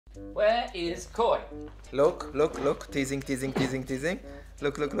Where is Koi? Look, look, look. Teasing, teasing, teasing, teasing.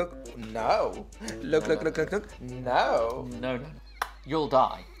 Look, look, look. No. Look, look, look, look, look. No. No, no. You'll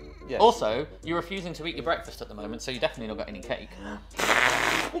die. Yes. Also, you're refusing to eat your breakfast at the moment, so you definitely not got any cake.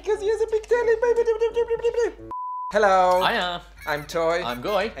 Because he has a big belly, baby. Hello. Hiya. I'm Toy. I'm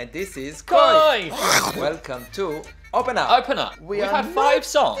Goy. And this is Koi. Welcome to Open Up. Open Up. We've had 5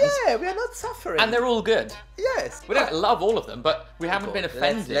 songs. Yeah, we are not suffering. And they're all good. Yes. We don't love all of them, but we haven't been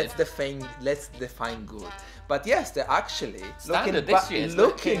offended. Let's define good. But yes, they're actually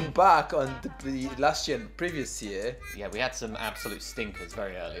looking back on the last year and previous year. Yeah, we had some absolute stinkers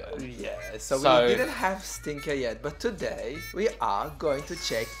very early on. Yeah, so we didn't have stinker yet, but today we are going to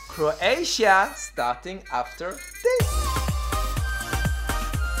check Croatia starting after this.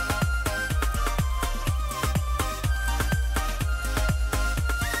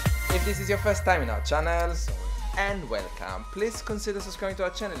 If this is your first time in our channel, and welcome. Please consider subscribing to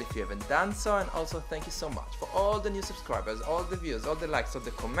our channel if you haven't done so, and also thank you so much for all the new subscribers, all the views, all the likes, all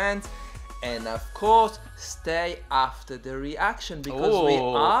the comments, and of course stay after the reaction because we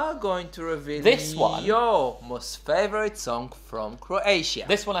are going to reveal your most favorite song from Croatia.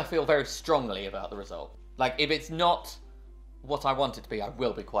 This one I feel very strongly about the result. Like, if it's not what I want it to be, I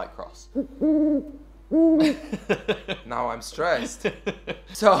will be quite cross. Now I'm stressed.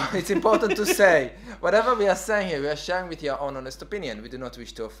 So it's important to say, whatever we are saying here, we are sharing with your own honest opinion. We do not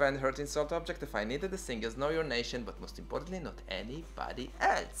wish to offend, hurt, insult, or objectify neither the singers nor your nation, but most importantly, not anybody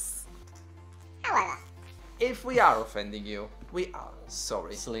else. However, if we are offending you, we are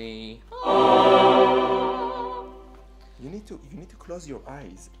sorry. You need to close your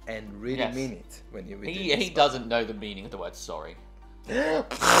eyes and really mean it when you read it. He doesn't know the meaning of the word sorry.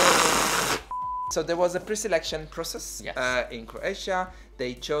 So there was a pre-selection process in Croatia.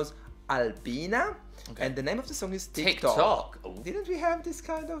 They chose Albina, and the name of the song is Tick-Tock. Didn't we have this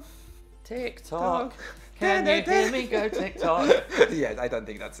kind of Tick-Tock? Can you hear me go Tick-Tock? Yes, I don't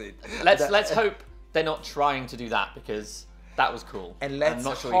think that's it. Let's hope they're not trying to do that, because that was cool. And let's I'm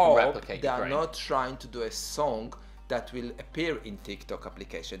not sure you can hope replicate they are Ukraine. not trying to do a song that will appear in TikTok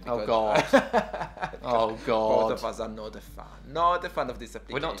application. Oh God. Oh God. Both of us are not a fan. Not a fan of this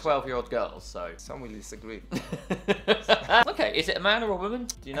application. We're not 12-year-old girls, so. Some will disagree. Okay, is it a man or a woman?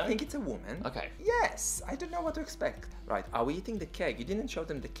 Do you know? I think it's a woman. Okay. Yes, I don't know what to expect. Right, are we eating the cake? You didn't show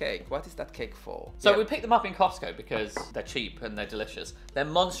them the cake. What is that cake for? So we picked them up in Costco because they're cheap and they're delicious. They're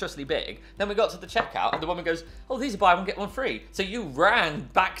monstrously big. Then we got to the checkout and the woman goes, "Oh, these are buy one, get one free." So you ran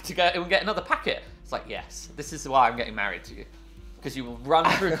back to go and get another packet. It's like, yes, this is why I'm getting married to you. Because you will run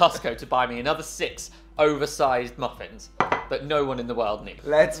through Costco to buy me another 6 oversized muffins that no one in the world needs.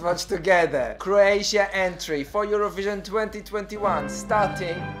 Let's watch together. Croatia entry for Eurovision 2021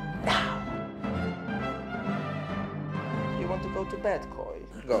 starting now. You want to go to bed, Koi?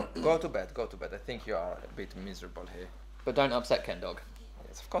 Go to bed, go to bed. I think you are a bit miserable here. But don't upset Ken Dog.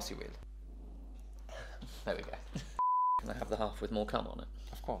 Yes, of course you will. There we go. Can I have the half with more cum on it?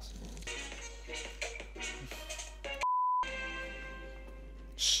 Of course.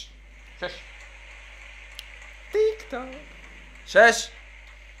 Shh. Shush. Tick-tock. Shush.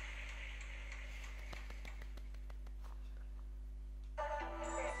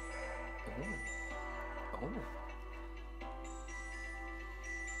 Oh.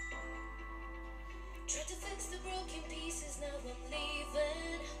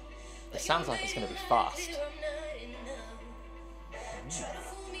 It sounds like it's going to be fast.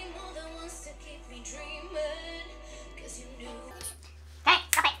 Hey,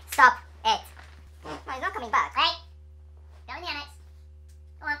 stop it! Stop it! No, he's not coming back, right? Don't yell it.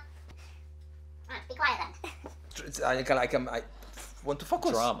 Go on. Alright, be quiet then. I want to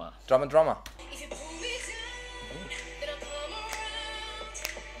focus. Drama. Drama.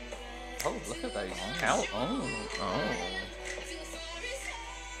 Oh, look at those. Cow. Oh. Oh.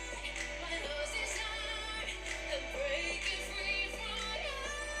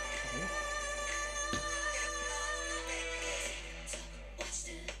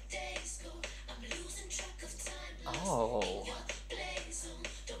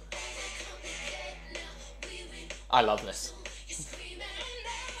 I love this.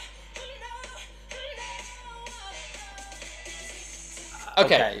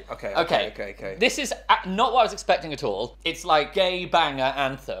 Okay. This is not what I was expecting at all. It's like gay banger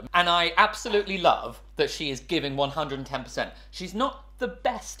anthem. And I absolutely love that she is giving 110%. She's not the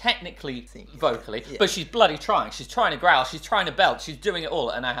best technically, vocally, but she's bloody trying. She's trying to growl, she's trying to belt, she's doing it all,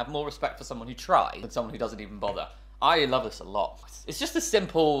 and I have more respect for someone who tries than someone who doesn't even bother. I love this a lot. It's just a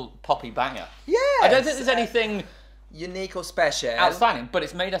simple poppy banger. Yeah. I don't think there's anything unique or special. Outstanding, but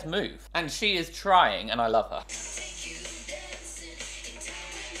it's made us move. And she is trying, and I love her.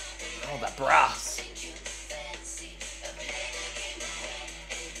 Oh, that brass.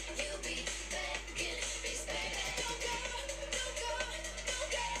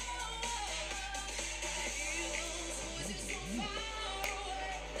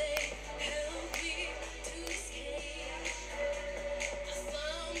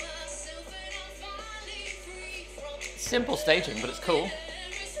 Simple staging, but it's cool.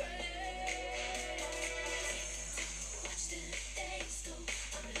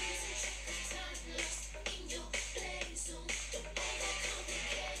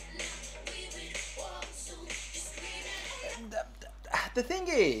 The thing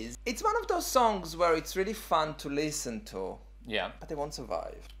is, it's one of those songs where it's really fun to listen to. Yeah. But they won't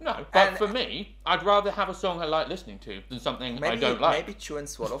survive. No, but for me, I'd rather have a song I like listening to than something I don't like. Maybe Chew and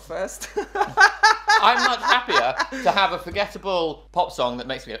Swallow first. I'm much happier to have a forgettable pop song that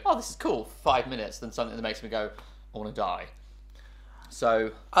makes me go, oh, this is cool, 5 minutes, than something that makes me go, I want to die.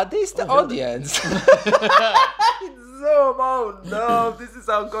 So... Are these the audience? Oh no, this is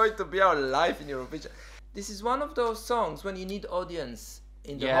how going to be our life in Eurovision. This is one of those songs when you need audience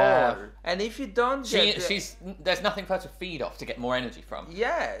in the hall. And if you don't there's nothing for her to feed off to get more energy from.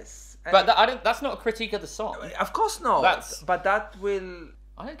 Yes. But that's not a critique of the song. Of course not. But that will...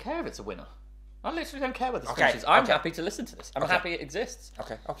 I don't care if it's a winner. I literally don't care what this finishes. I'm happy to listen to this. I'm happy it exists.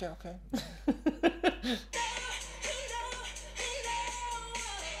 Okay.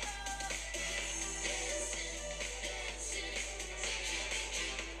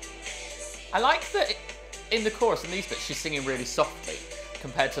 I like that in the chorus and these bits she's singing really softly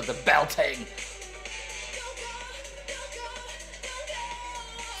compared to the belting.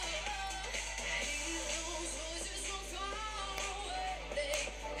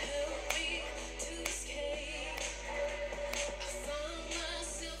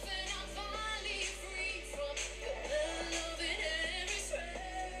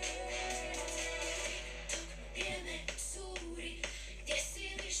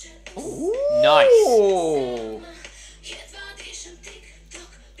 Nice. Ooh.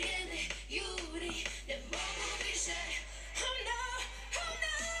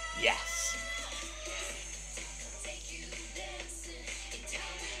 Yes.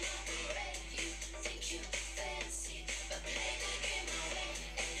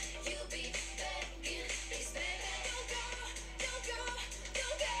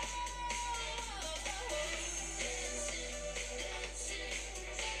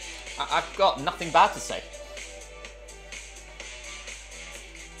 I've got nothing bad to say.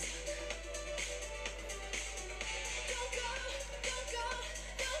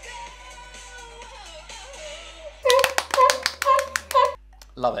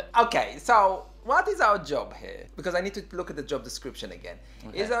 Love it. Okay, so what is our job here? Because I need to look at the job description again.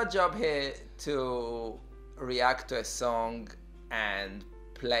 Okay. Is our job here to react to a song and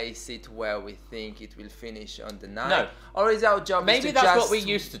place it where we think it will finish on the night? No. Or is our job Maybe that's what we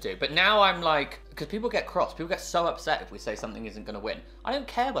used to do, but now I'm like, because people get cross, people get so upset if we say something isn't going to win. I don't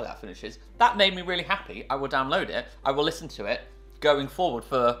care where that finishes. That made me really happy. I will download it. I will listen to it going forward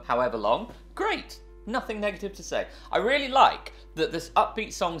for however long. Great. Nothing negative to say. I really like that this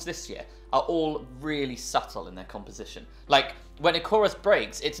upbeat songs this year are all really subtle in their composition. Like, when a chorus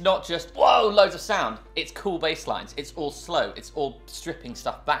breaks, it's not just, whoa, loads of sound. It's cool bass lines. It's all slow. It's all stripping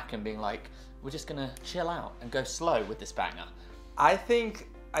stuff back and being like, we're just going to chill out and go slow with this banger. I think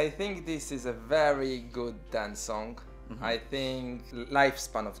this is a very good dance song. Mm-hmm. I think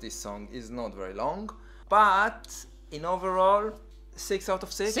lifespan of this song is not very long. But in overall... 6 out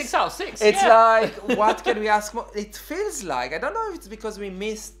of 6. 6 out of 6. It's like, what can we ask more? It feels like, I don't know if it's because we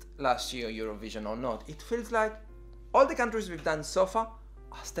missed last year Eurovision or not. It feels like all the countries we've done so far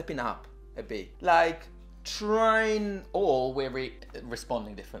are stepping up a bit. Like, trying... Or we're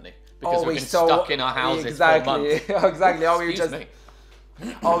responding differently. Because we've been stuck in our houses for months. Exactly. Or we Excuse me.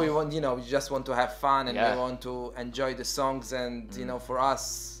 we want, we just want to have fun and we want to enjoy the songs. And, for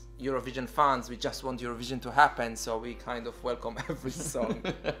us... Eurovision fans, we just want Eurovision to happen, so we kind of welcome every song.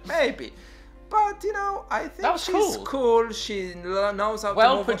 Maybe. But, I think she's cool. She knows how to move.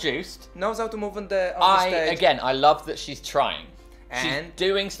 Well produced. Knows how to move on the stage. Again, I love that she's trying. And she's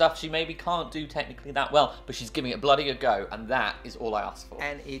doing stuff she maybe can't do technically that well, but she's giving it bloody a go, and that is all I ask for.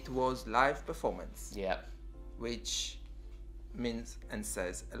 And it was live performance. Yeah. Which means and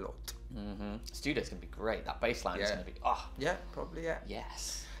says a lot. Mm-hmm. Studio's going to be great. That bass line is going to be... Yeah, probably, yeah.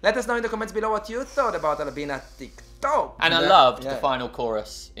 Yes. Let us know in the comments below what you thought about Albina Tick-Tock. And I loved the final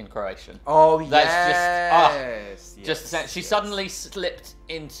chorus in Croatian. Oh, yes. She suddenly slipped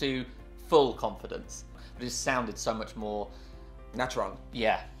into full confidence. It just sounded so much more... natural.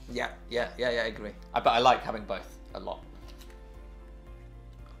 Yeah. Yeah, I agree. But I like having both a lot.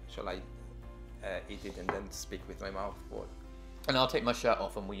 Shall I eat it and then speak with my mouth full? And I'll take my shirt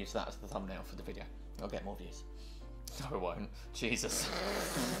off and we'll use that as the thumbnail for the video. I'll get more views. No, it won't. Jesus.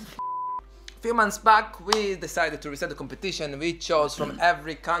 A few months back, we decided to reset the competition. We chose from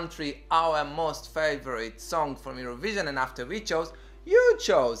every country our most favorite song from Eurovision, and after we chose, you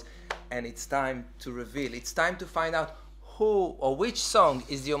chose. And it's time to reveal. It's time to find out who or which song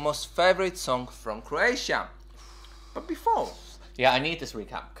is your most favorite song from Croatia. But before... Yeah, I need this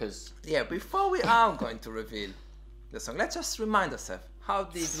recap because... Yeah, before we are going to reveal the song, let's just remind ourselves, how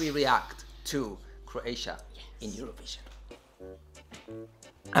did we react to Croatia in Eurovision?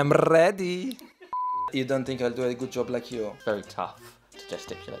 I'm ready. You don't think I'll do a good job like you? Very tough to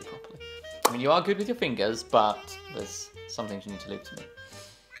gesticulate properly. I mean, you are good with your fingers, but there's some things you need to leave to me.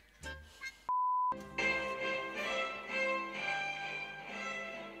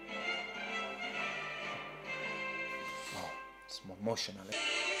 Oh, it's more emotional.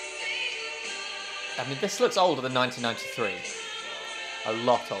 I mean, this looks older than 1993. A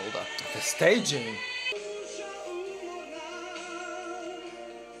lot older. The staging.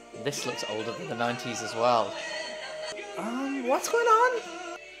 This looks older than the 90s as well. What's going on?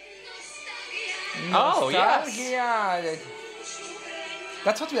 Oh, yes. Nostalgia.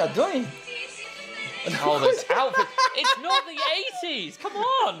 That's what we are doing. Oh, those outfits. It's not the 80s. Come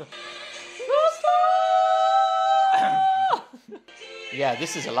on. Yeah,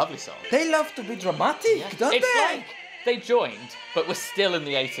 this is a lovely song. They love to be dramatic, don't it's they? Like they joined, but we're still in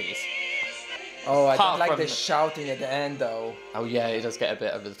the 80s. Oh, I don't Apart like from the shouting at the end, though. Oh yeah, it does get a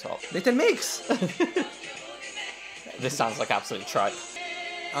bit over the top. Little Mix. This sounds like absolute tripe.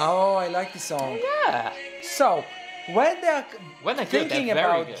 Oh, I like the song. Yeah. So, when they're thinking they're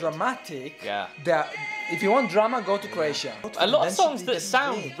very about good. dramatic, Yeah. if you want drama, go to Croatia. A lot of songs that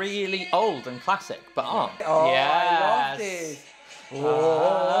sound really old and classic, but aren't. Oh, yes. I love this. Oh,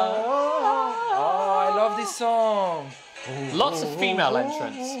 I love this song. Lots of female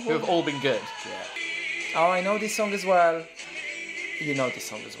entrants who have all been good. Yeah. Oh, I know this song as well. You know this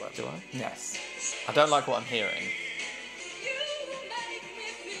song as well. Do I? Yes. I don't like what I'm hearing.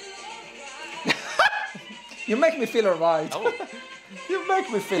 You make me feel alright. Oh. You make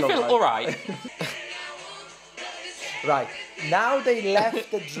me feel I feel alright. Right. Now they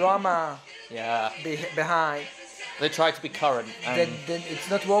left the drama Yeah. behind. They try to be current. And Then it's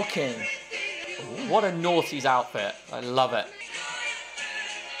not working. what a naughty's outfit. I love it.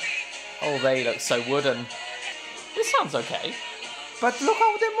 Oh, they look so wooden. This sounds okay. But look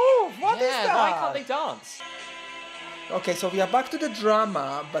how they move. What is that? Yeah, why can't they dance? Okay, so we are back to the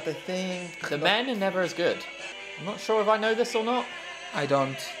drama, but I think... The men are never as good. I'm not sure if I know this or not. I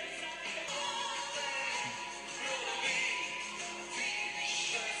don't.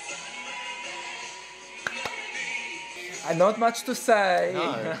 Not much to say.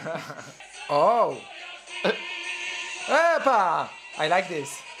 No. Oh. Epa! I like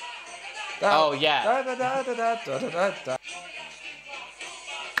this. Oh, yeah. Da, da, da, da, da, da, da, da.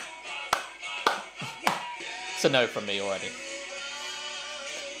 It's a no from me already.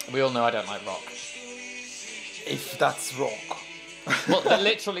 We all know I don't like rock. If that's rock. Well, they're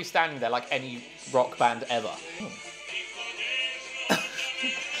literally standing there like any rock band ever.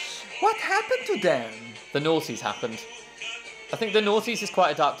 What happened to them? The noughties happened. I think the noughties is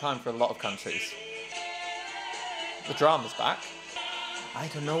quite a dark time for a lot of countries. The drama's back. I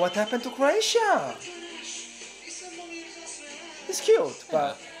don't know what happened to Croatia. It's cute,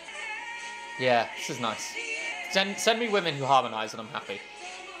 but... Yeah, this is nice. Send me women who harmonise and I'm happy.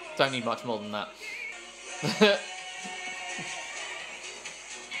 Don't need much more than that.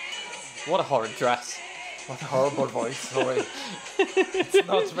 What a horrid dress. What a horrible voice, sorry. It's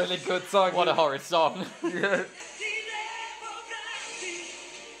not really good song. What a horrid song. Yeah.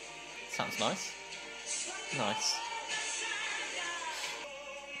 Sounds nice. Nice.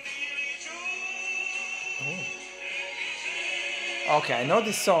 Oh. Okay, I know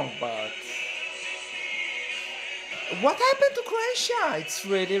this song, but... What happened to Croatia? It's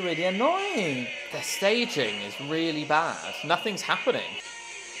really, really annoying. Their staging is really bad. Nothing's happening.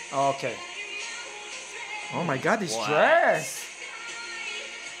 Okay. Oh my god, this Wow. dress!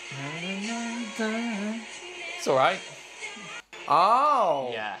 It's alright. Oh!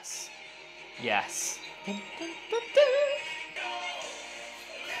 Yes. Yes.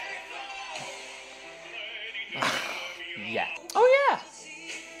 Yeah. Oh yeah!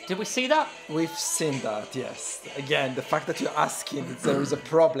 Did we see that? We've seen that, yes. Again, the fact that you're asking that there is a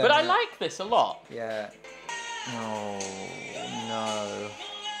problem. But I like this a lot. Yeah. Oh, no.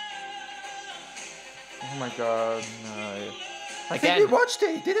 Oh my god. No. I think we watched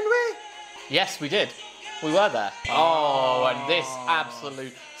it, didn't we? Yes, we did. We were there. Oh, and this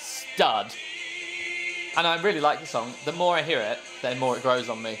absolute stud. And I really like the song. The more I hear it, the more it grows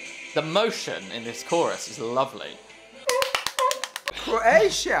on me. The motion in this chorus is lovely.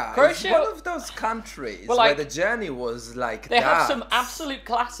 Croatia is one of those countries where the journey was like they have some absolute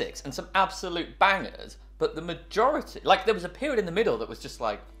classics and some absolute bangers, but the majority, like there was a period in the middle that was just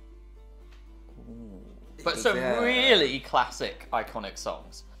like, ooh. But some really classic, iconic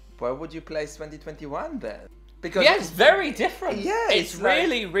songs. Where would you place 2021 then? Because it's very different. Yeah, it's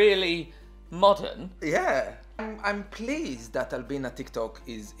really, really modern. Yeah. I'm pleased that Albina Tick-Tock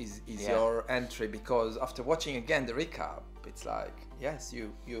is your entry, because after watching again the recap, it's like, yes, you're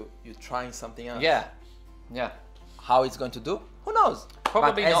trying something else. Yeah. Yeah. How it's going to do? Who knows?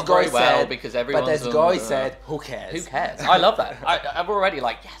 Probably not very well, because everyone's... But as Goy said, who cares? Who cares? I love that. I'm already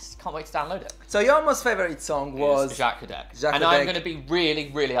like, yes, can't wait to download it. So your most favourite song was... Jacques Cadec. And I'm going to be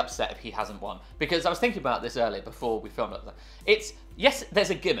really, really upset if he hasn't won. Because I was thinking about this earlier before we filmed it. It's, yes, there's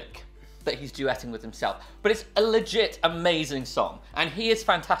a gimmick that he's duetting with himself, but it's a legit amazing song, and he is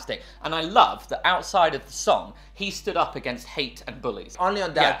fantastic. And I love that outside of the song, he stood up against hate and bullies. Only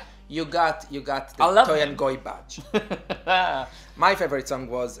on that, you got the Toy and Goy badge. My favorite song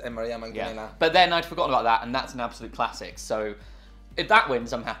was Maria Magdalena. Yeah. But then I'd forgotten about that, and that's an absolute classic. So if that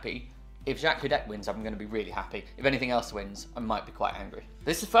wins, I'm happy. If Jacques Cadec wins, I'm going to be really happy. If anything else wins, I might be quite angry.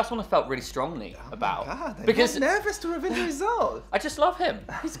 This is the first one I felt really strongly about. God, because I'm nervous to reveal the result. I just love him.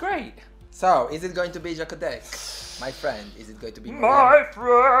 He's great. So, is it going to be Jacques Cadec? My friend, is it going to be my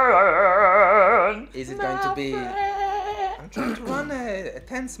friend? Is it going to be... I'm trying to run a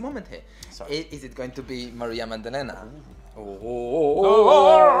tense moment here. Sorry. Is it going to be Maria Magdalena? Or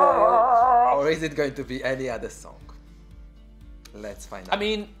is it going to be any other song? Let's find out. I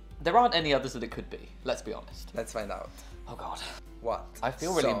mean, there aren't any others that it could be. Let's be honest. Let's find out. Oh God. What? I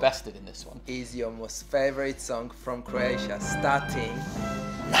feel really invested in this one. Is your most favorite song from Croatia, starting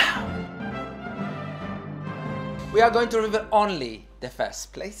now? We are going to reveal only the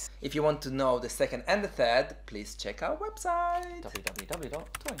first place. If you want to know the second and the third, please check our website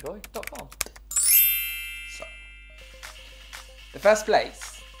www.toyandgoy.com. So, the first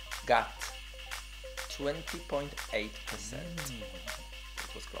place got 20.8%.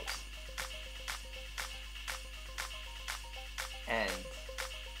 It was close. And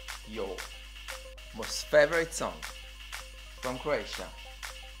your most favorite song from Croatia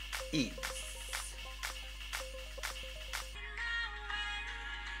is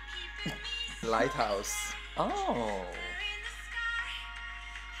Lighthouse. Oh.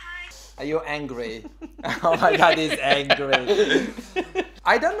 Are you angry? Oh my God, he's angry.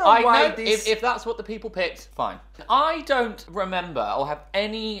 I don't know why this... If that's what the people picked, fine. I don't remember or have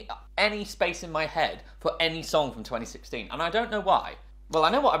any space in my head for any song from 2016, and I don't know why. Well, I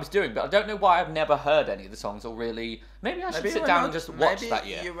know what I was doing, but I don't know why I've never heard any of the songs or really... Maybe I should sit down and just watch that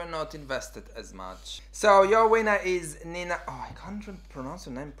year. Maybe you were not invested as much. So, your winner is Nina... Oh, I can't pronounce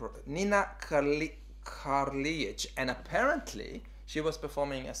her name. Nina Karlic. And apparently, she was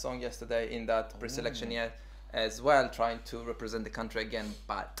performing a song yesterday in that pre-selection year as well, trying to represent the country again,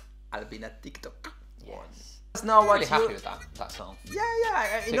 but Albina Tick-Tock won. I'm really happy with that song.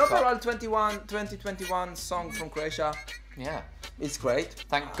 Yeah. In overall, 2021 song from Croatia. Yeah. It's great.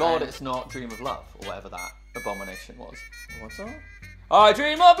 Thank God it's not Dream of Love, or whatever that abomination was. What song? I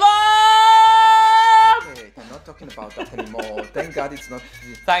dream of love! Wait, I'm not talking about that anymore. Thank God it's not...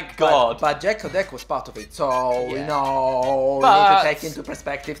 Thank God. But Jacques Cadec was part of it, so, you know, we need to take into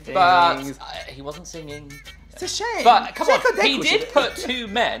perspective things. But he wasn't singing. It's a shame. But come on, he did put two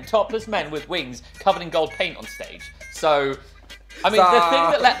men, topless men with wings, covered in gold paint on stage. So, I mean, the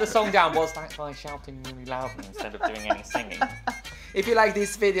thing that let the song down was that guy shouting really loudly instead of doing any singing. If you like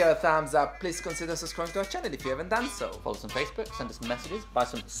this video, a thumbs up. Please consider subscribing to our channel if you haven't done so. Follow us on Facebook, send us messages, buy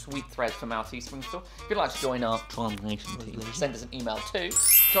some sweet threads from our Teespring store. If you'd like to join our translation team, send us an email to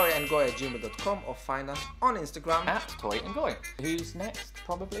toyandgoy@gmail.com or find us on Instagram @toyandgoy. Who's next,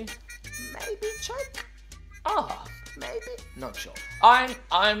 probably? Maybe check. Maybe. Not sure.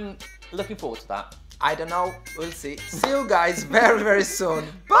 I'm looking forward to that. I don't know. We'll see. See you guys very, very soon.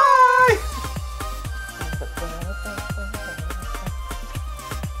 Bye!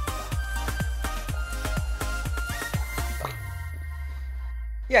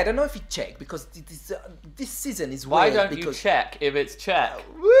 Yeah, I don't know if you check because this season is weird. Why don't you check if it's check?